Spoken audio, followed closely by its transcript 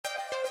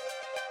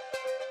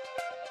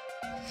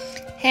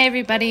Hey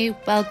everybody,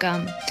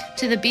 welcome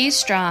to the Be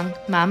Strong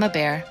Mama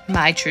Bear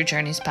My True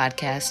Journeys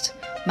podcast.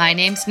 My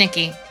name's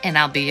Nikki and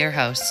I'll be your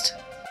host.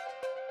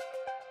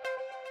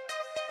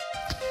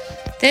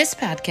 This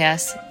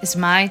podcast is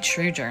my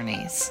true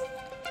journeys,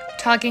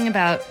 talking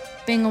about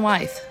being a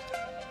wife,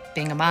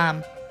 being a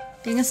mom,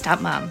 being a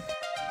stepmom,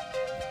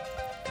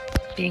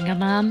 being a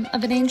mom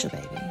of an angel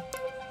baby,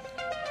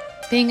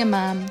 being a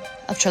mom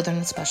of children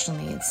with special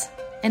needs,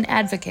 and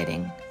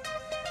advocating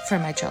for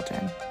my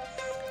children,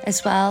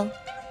 as well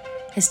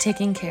as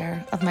taking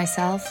care of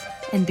myself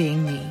and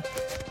being me.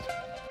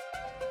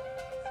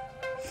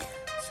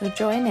 So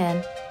join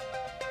in,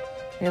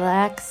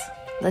 relax,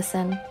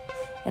 listen,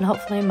 and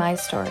hopefully my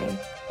story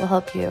will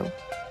help you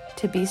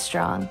to be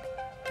strong,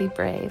 be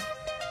brave,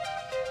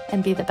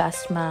 and be the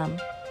best mom,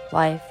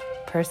 wife,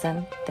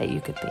 person that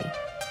you could be.